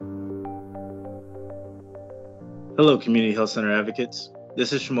Hello, Community Health Center advocates.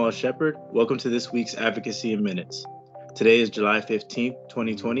 This is Shamal Shepard. Welcome to this week's Advocacy in Minutes. Today is July 15th,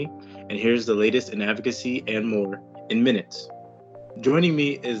 2020, and here's the latest in advocacy and more in minutes. Joining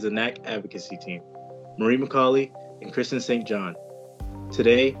me is the NAC advocacy team, Marie McCauley and Kristen St. John.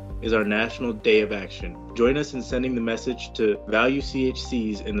 Today is our National Day of Action. Join us in sending the message to value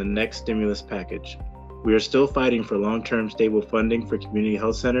CHCs in the next stimulus package. We are still fighting for long-term stable funding for community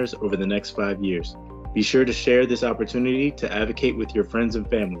health centers over the next 5 years. Be sure to share this opportunity to advocate with your friends and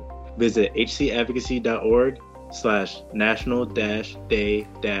family. Visit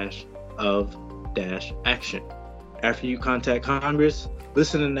hcadvocacy.org/national-day-of-action. After you contact Congress,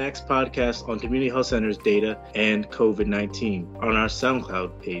 listen to NAC's podcast on community health centers data and COVID-19 on our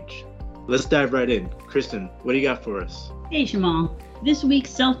SoundCloud page. Let's dive right in. Kristen, what do you got for us? Hey Shamal. This week's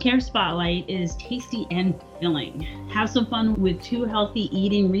self-care spotlight is tasty and filling. Have some fun with 2 healthy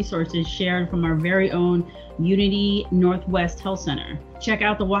eating resources shared from our very own Unity Northwest Health Center. Check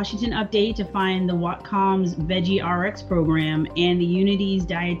out the Washington Update to find the Whatcom's Veggie RX program and the Unity's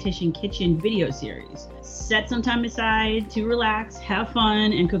Dietitian Kitchen video series. Set some time aside to relax, have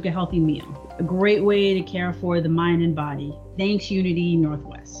fun, and cook a healthy meal. A great way to care for the mind and body. Thanks, Unity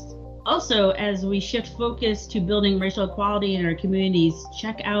Northwest. Also, as we shift focus to building racial equality in our communities,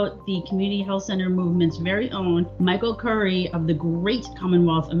 check out the Community Health Center movement's very own Michael Curry of the great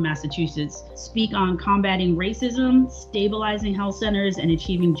Commonwealth of Massachusetts speak on combating racism, stabilizing health centers, and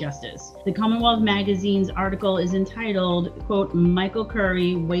achieving justice. The Commonwealth magazine's article is entitled, quote, Michael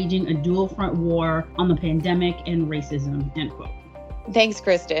Curry waging a dual front war on the pandemic and racism, end quote. Thanks,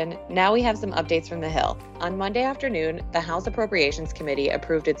 Kristen. Now we have some updates from the Hill. On Monday afternoon, the House Appropriations Committee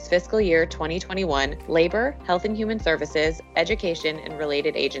approved its fiscal year 2021 Labor, Health and Human Services, Education, and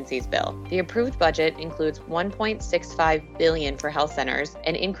Related Agencies bill. The approved budget includes $1.65 billion for health centers,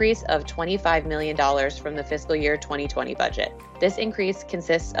 an increase of $25 million from the fiscal year 2020 budget. This increase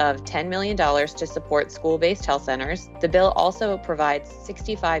consists of $10 million to support school-based health centers. The bill also provides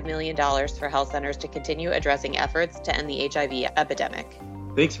 $65 million for health centers to continue addressing efforts to end the HIV epidemic.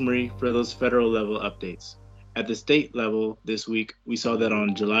 Thanks, Marie, for those federal level updates. At the state level this week, we saw that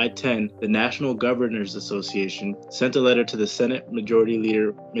on July 10, the National Governors Association sent a letter to the Senate Majority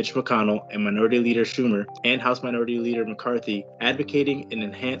Leader Mitch McConnell and Minority Leader Schumer and House Minority Leader McCarthy advocating an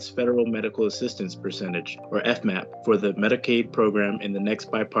enhanced federal medical assistance percentage, or FMAP, for the Medicaid program in the next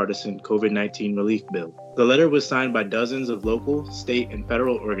bipartisan COVID-19 relief bill. The letter was signed by dozens of local, state, and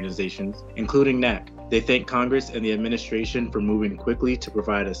federal organizations, including NAC. They thank Congress and the administration for moving quickly to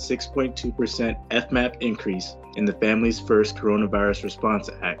provide a 6.2% FMAP increase in the Families First Coronavirus Response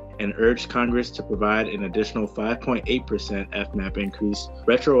Act and urged Congress to provide an additional 5.8% FMAP increase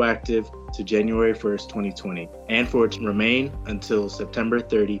retroactive to January 1st, 2020, and for it to remain until September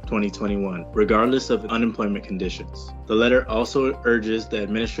 30, 2021, regardless of unemployment conditions. The letter also urges the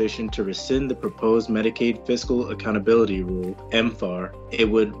administration to rescind the proposed Medicaid Fiscal Accountability Rule, MFAR. It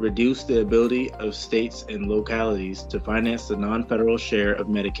would reduce the ability of states and localities to finance the non-federal share of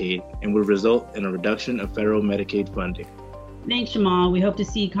Medicaid and would result in a reduction of federal Medicaid funding. Thanks, Shamal. We hope to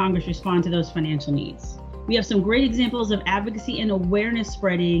see Congress respond to those financial needs. We have some great examples of advocacy and awareness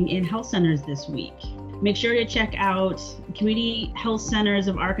spreading in health centers this week. Make sure to check out Community Health Centers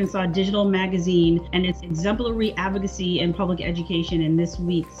of Arkansas digital magazine and its exemplary advocacy and public education in this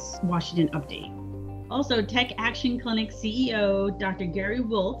week's Washington Update. Also, Tech Action Clinic CEO Dr. Gary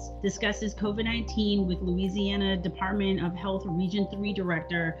Wiltz discusses COVID-19 with Louisiana Department of Health Region 3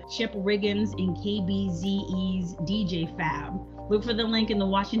 Director Chip Riggins and KBZE's DJ Fab. Look for the link in the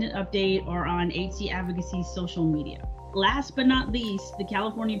Washington Update or on HC Advocacy's social media. Last but not least, the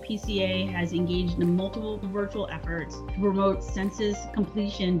California PCA has engaged in multiple virtual efforts to promote census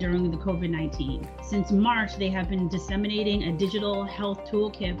completion during the COVID-19. Since March, they have been disseminating a digital health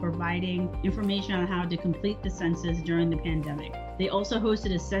toolkit providing information on how to complete the census during the pandemic. They also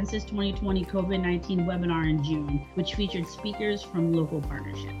hosted a Census 2020 COVID-19 webinar in June, which featured speakers from local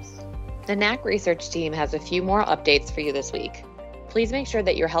partnerships. The NAC research team has a few more updates for you this week. Please make sure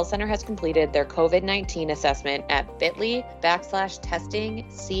that your health center has completed their COVID-19 assessment at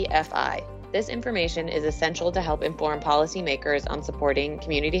bit.ly/testingcfi. This information is essential to help inform policymakers on supporting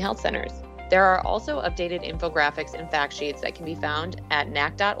community health centers. There are also updated infographics and fact sheets that can be found at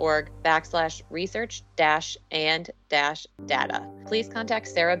nac.org/research-and-data. Please contact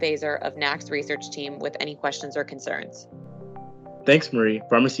Sarah Bazer of NAC's research team with any questions or concerns. Thanks, Marie.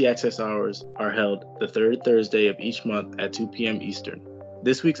 Pharmacy access hours are held the third Thursday of each month at 2 p.m. Eastern.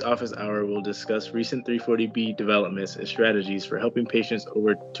 This week's office hour will discuss recent 340B developments and strategies for helping patients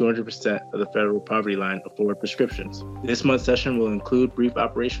over 200% of the federal poverty line afford prescriptions. This month's session will include brief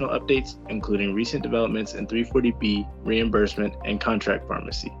operational updates, including recent developments in 340B, reimbursement, and contract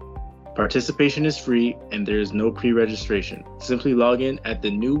pharmacy. Participation is free and there is no pre-registration. Simply log in at the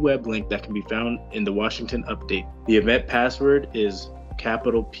new web link that can be found in the Washington update. The event password is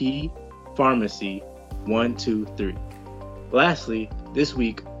capital P Pharmacy 123. Lastly, this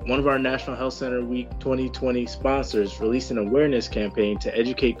week, one of our National Health Center Week 2020 sponsors released an awareness campaign to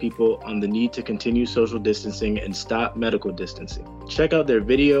educate people on the need to continue social distancing and stop medical distancing. Check out their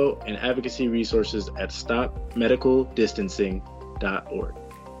video and advocacy resources at stopmedicaldistancing.org.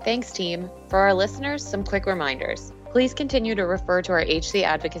 Thanks, team. For our listeners, some quick reminders. Please continue to refer to our HC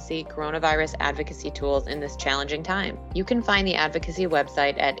Advocacy coronavirus advocacy tools in this challenging time. You can find the advocacy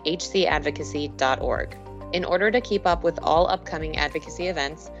website at hcadvocacy.org. In order to keep up with all upcoming advocacy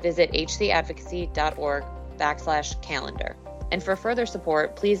events, visit hcadvocacy.org/calendar. And for further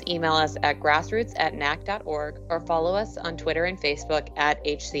support, please email us at grassroots@nac.org or follow us on Twitter and Facebook at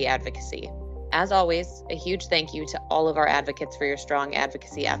HC Advocacy. As always, a huge thank you to all of our advocates for your strong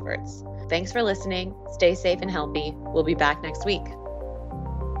advocacy efforts. Thanks for listening. Stay safe and healthy. We'll be back next week.